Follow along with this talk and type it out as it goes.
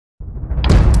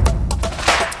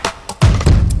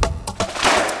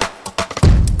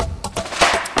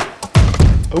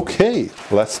Okay,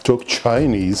 let's talk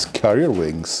Chinese carrier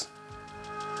wings.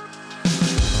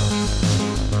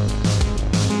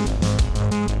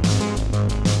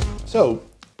 So,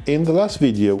 in the last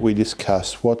video we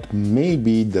discussed what may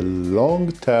be the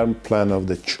long-term plan of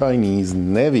the Chinese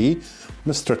Navy from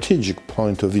a strategic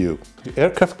point of view. The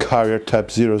aircraft carrier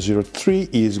Type 003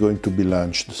 is going to be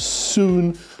launched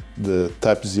soon, the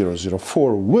Type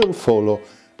 004 will follow,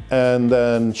 and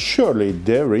then surely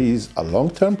there is a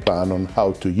long-term plan on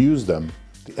how to use them.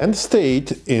 The end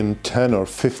state in 10 or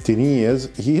 15 years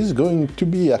is going to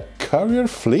be a carrier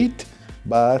fleet,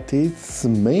 but its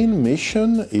main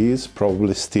mission is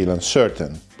probably still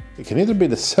uncertain. It can either be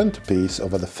the centerpiece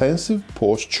of a defensive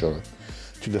posture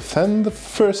to defend the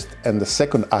first and the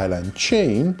second island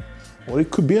chain, or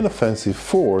it could be an offensive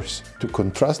force to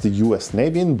contrast the US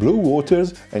Navy in blue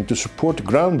waters and to support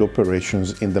ground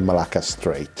operations in the Malacca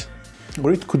Strait.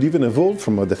 Or it could even evolve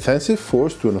from a defensive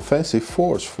force to an offensive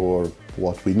force, for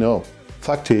what we know.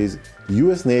 Fact is, the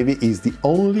US Navy is the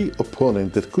only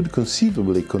opponent that could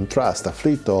conceivably contrast a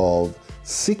fleet of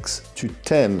 6 to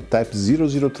 10 Type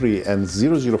 003 and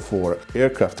 004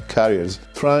 aircraft carriers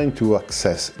trying to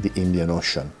access the Indian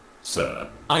Ocean. Sir,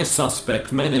 I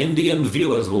suspect many Indian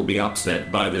viewers will be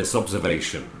upset by this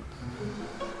observation.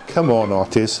 Come on,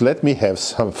 Otis, let me have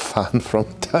some fun from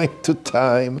time to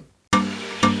time.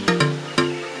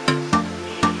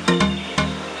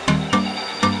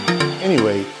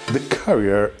 Anyway, the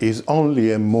carrier is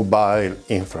only a mobile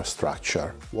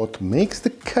infrastructure. What makes the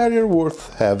carrier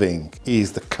worth having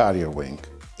is the carrier wing.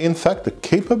 In fact, the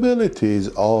capabilities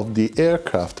of the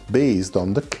aircraft based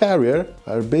on the carrier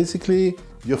are basically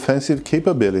the offensive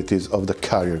capabilities of the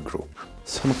carrier group.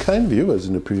 Some kind viewers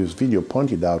in the previous video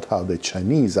pointed out how the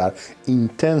Chinese are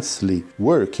intensely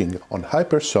working on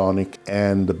hypersonic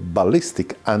and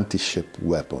ballistic anti-ship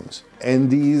weapons. And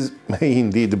these may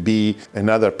indeed be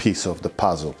another piece of the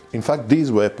puzzle. In fact,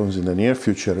 these weapons in the near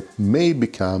future may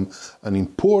become an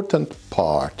important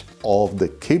part of the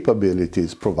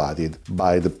capabilities provided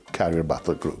by the carrier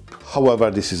battle group. However,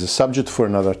 this is a subject for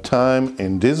another time.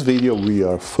 In this video we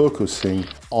are focusing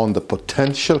on the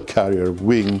potential carrier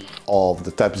wing of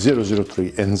the Type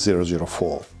 003 and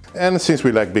 004. And since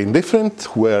we like being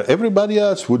different, where everybody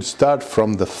else would start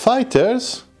from the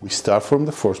fighters, we start from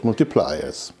the force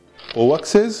multipliers.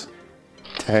 AWACSes,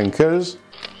 tankers,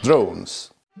 drones.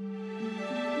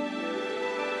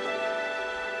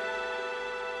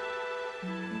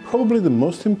 Probably the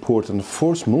most important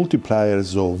force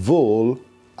multipliers of all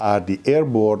are the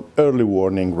airborne early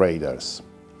warning radars.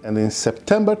 And in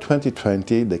September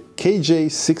 2020, the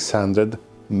KJ-600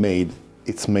 made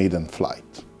its maiden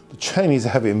flight. The Chinese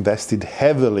have invested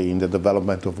heavily in the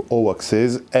development of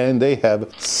AWACSes, and they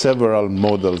have several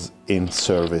models in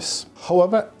service.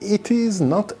 However, it is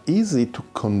not easy to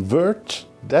convert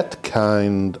that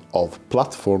kind of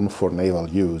platform for naval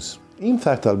use. In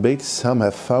fact, albeit some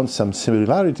have found some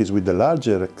similarities with the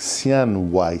larger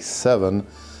Xi'an Y7,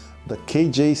 the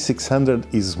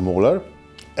KJ-600 is smaller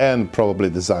and probably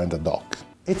designed ad hoc.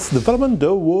 Its development,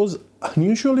 though, was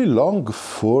unusually long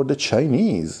for the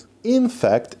Chinese. In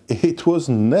fact, it was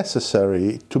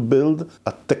necessary to build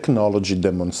a technology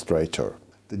demonstrator.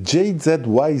 The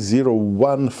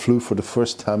JZY-01 flew for the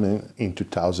first time in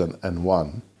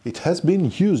 2001. It has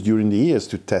been used during the years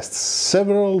to test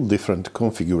several different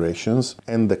configurations,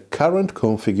 and the current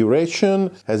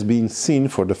configuration has been seen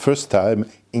for the first time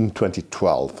in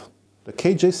 2012. The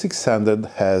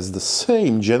KJ-600 has the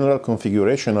same general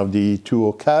configuration of the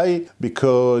E-2 Okai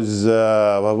because,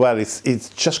 it's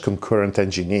just concurrent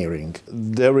engineering.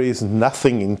 There is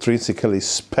nothing intrinsically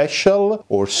special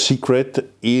or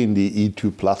secret in the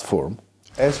E-2 platform.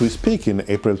 As we speak, in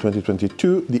April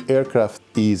 2022, the aircraft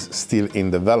is still in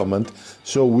development,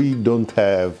 so we don't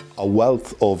have a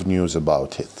wealth of news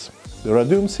about it. The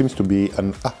radome seems to be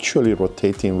an actually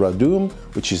rotating radome,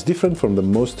 which is different from the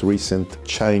most recent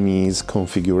Chinese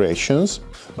configurations,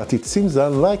 but it seems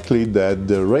unlikely that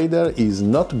the radar is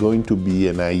not going to be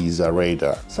an AESA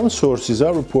radar. Some sources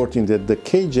are reporting that the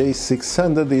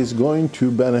KJ-600 is going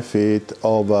to benefit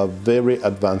of a very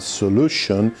advanced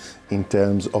solution in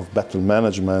terms of battle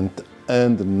management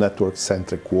and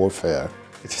network-centric warfare.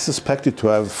 It is suspected to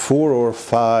have 4 or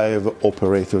 5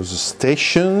 operators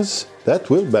stations that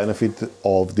will benefit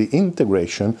of the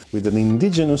integration with an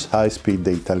indigenous high-speed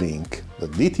data link, the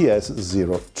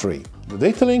DTS-03. The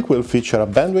data link will feature a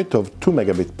bandwidth of 2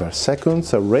 megabits per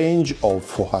second, a range of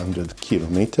 400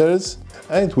 kilometers,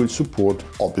 and it will support,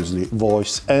 obviously,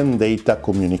 voice and data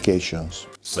communications.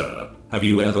 Sir, have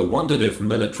you ever wondered if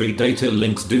military data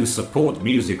links do support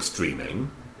music streaming?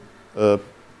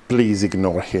 Please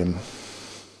ignore him.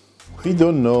 We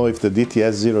don't know if the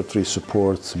DTS-03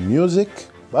 supports music,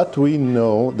 but we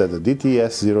know that the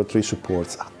DTS-03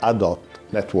 supports ADOT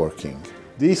networking.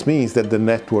 This means that the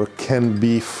network can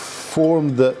be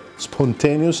formed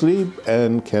spontaneously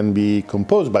and can be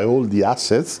composed by all the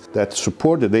assets that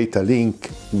support the data link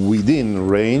within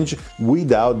range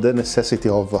without the necessity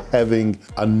of having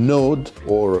a node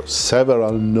or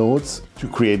several nodes to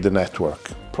create the network.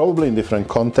 Probably in different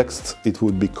contexts it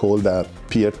would be called a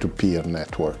peer-to-peer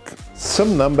network.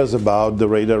 Some numbers about the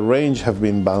radar range have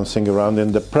been bouncing around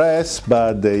in the press,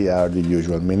 but they are the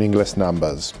usual meaningless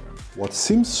numbers. What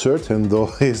seems certain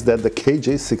though is that the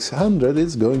KJ600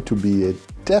 is going to be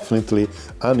definitely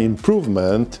an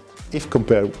improvement if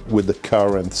compared with the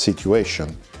current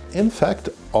situation. In fact,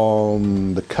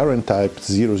 on the current type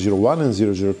 001 and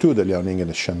 002, the Liaoning and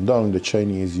the Shandong, the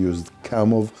Chinese used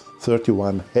Kamov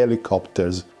 31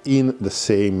 helicopters in the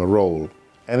same role.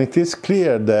 And it is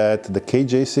clear that the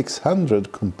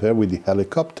KJ600, compared with the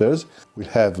helicopters, will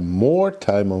have more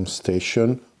time on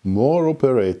station, more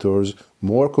operators,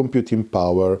 more computing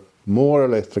power, more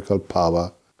electrical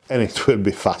power, and it will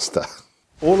be faster.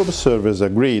 All observers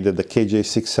agree that the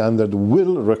KJ600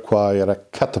 will require a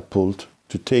catapult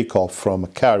to take off from a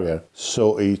carrier,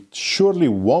 so it surely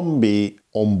won't be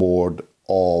on board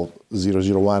of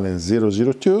 001 and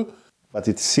 002, but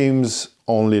it seems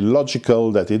only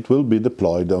logical that it will be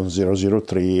deployed on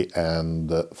 003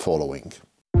 and following.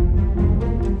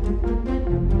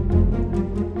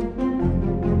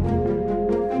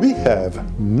 We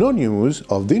have no news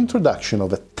of the introduction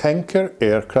of a tanker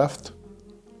aircraft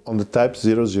on the Type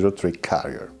 003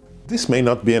 carrier. This may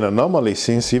not be an anomaly,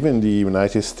 since even the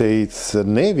United States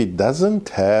Navy doesn't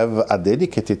have a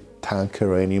dedicated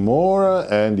tanker anymore,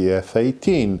 and the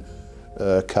F-18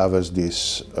 covers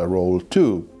this role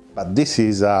too. But this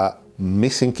is a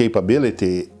missing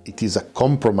capability, it is a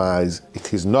compromise,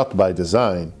 it is not by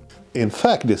design. In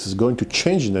fact, this is going to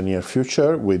change in the near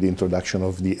future with the introduction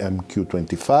of the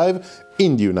MQ-25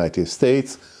 in the United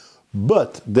States,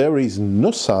 but there is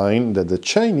no sign that the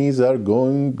Chinese are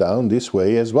going down this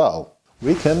way as well.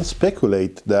 We can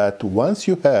speculate that once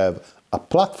you have a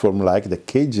platform like the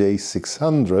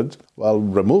KJ600, while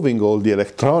removing all the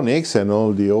electronics and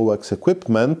all the OX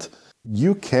equipment,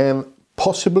 you can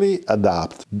possibly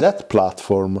adapt that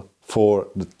platform for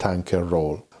the tanker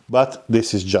role. But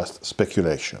this is just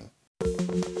speculation.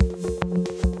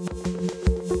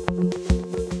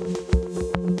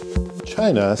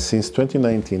 China, since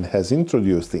 2019, has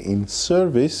introduced in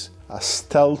service a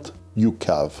stealth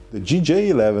UCAV, the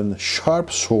GJ11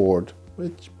 Sharp Sword,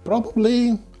 which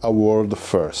probably a world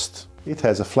first. It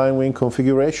has a flying wing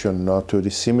configuration not too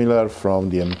dissimilar from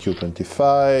the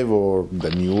MQ-25 or the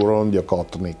Neuron, the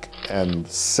Okhotnik, and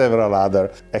several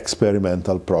other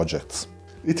experimental projects.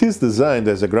 It is designed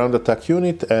as a ground attack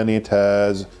unit, and it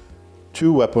has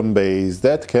two weapon bays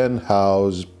that can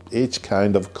house each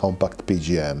kind of compact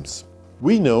PGMs.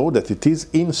 We know that it is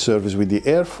in service with the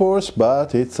Air Force,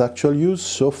 but its actual use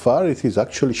so far it is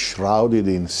actually shrouded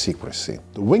in secrecy.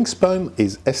 The wingspan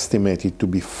is estimated to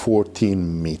be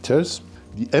 14 meters,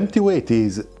 the empty weight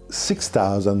is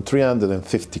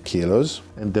 6,350 kilos,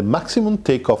 and the maximum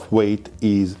takeoff weight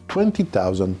is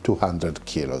 20,200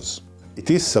 kilos. It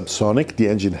is subsonic, the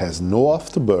engine has no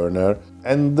afterburner,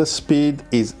 and the speed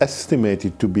is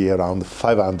estimated to be around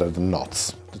 500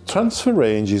 knots. The transfer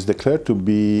range is declared to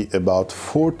be about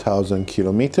 4,000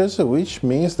 kilometers, which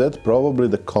means that probably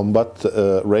the combat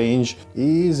range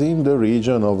is in the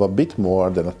region of a bit more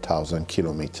than 1,000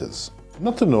 kilometers.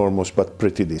 Not enormous, but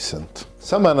pretty decent.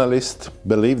 Some analysts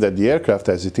believe that the aircraft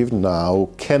as it is now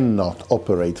cannot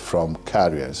operate from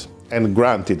carriers, and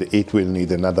granted it will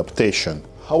need an adaptation.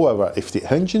 However, if the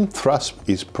engine thrust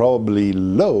is probably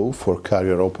low for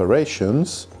carrier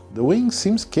operations, the wing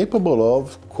seems capable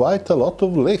of quite a lot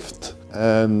of lift,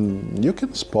 and you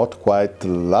can spot quite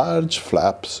large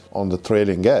flaps on the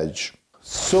trailing edge.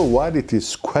 So while it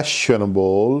is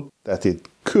questionable that it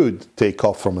could take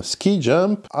off from a ski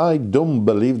jump, I don't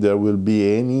believe there will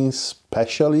be any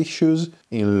special issues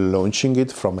in launching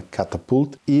it from a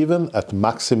catapult, even at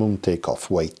maximum takeoff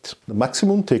weight. The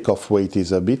maximum takeoff weight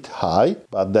is a bit high,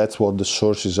 but that's what the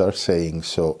sources are saying,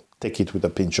 so take it with a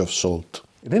pinch of salt.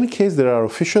 In any case, there are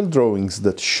official drawings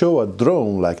that show a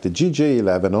drone like the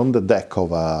GJ11 on the deck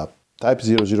of a Type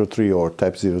 003 or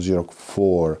Type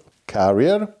 004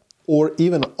 carrier, or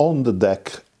even on the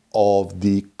deck of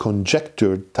the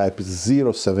conjectured Type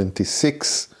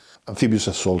 076 amphibious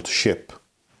assault ship.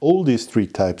 All these three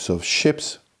types of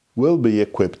ships will be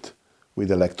equipped with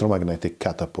electromagnetic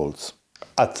catapults,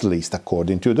 at least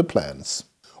according to the plans.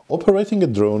 Operating a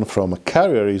drone from a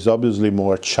carrier is obviously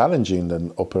more challenging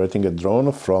than operating a drone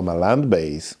from a land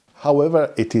base.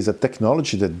 However, it is a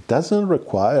technology that doesn't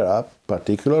require a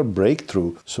particular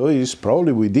breakthrough, so it is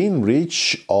probably within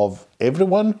reach of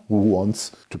everyone who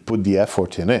wants to put the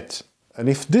effort in it. And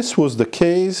if this was the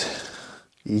case,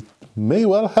 it may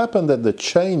well happen that the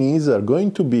Chinese are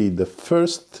going to be the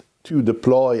first to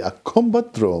deploy a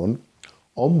combat drone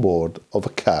on board of a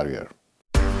carrier.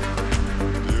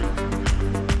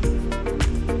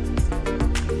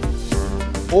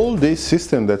 All these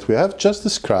systems that we have just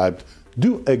described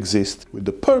do exist with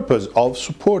the purpose of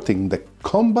supporting the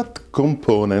combat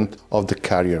component of the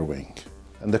carrier wing.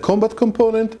 And the combat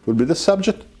component will be the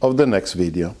subject of the next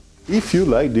video. If you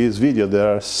like this video,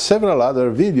 there are several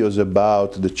other videos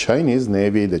about the Chinese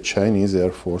Navy, the Chinese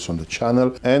Air Force on the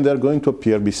channel, and they're going to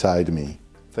appear beside me.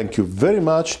 Thank you very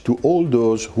much to all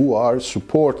those who are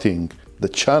supporting the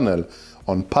channel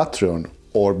on Patreon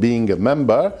or being a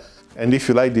member. And if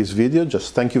you like this video,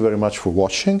 just thank you very much for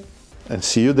watching and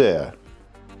see you there.